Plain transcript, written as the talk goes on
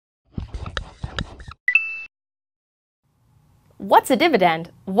What's a dividend?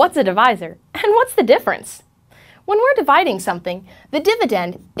 What's a divisor? And what's the difference? When we're dividing something, the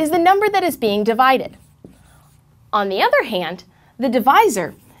dividend is the number that is being divided. On the other hand, the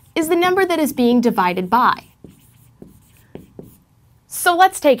divisor is the number that is being divided by. So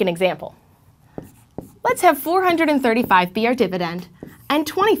let's take an example. Let's have 435 be our dividend and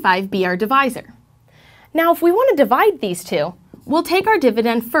 25 be our divisor. Now, if we want to divide these two, we'll take our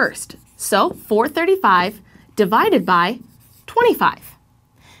dividend first. So 435 divided by 25.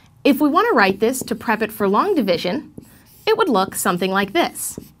 If we want to write this to prep it for long division, it would look something like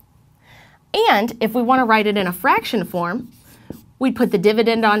this. And if we want to write it in a fraction form, we'd put the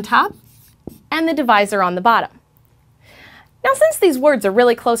dividend on top and the divisor on the bottom. Now, since these words are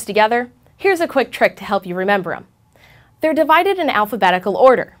really close together, here's a quick trick to help you remember them. They're divided in alphabetical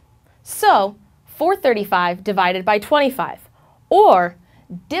order. So 435 divided by 25, or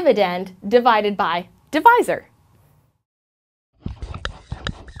dividend divided by divisor.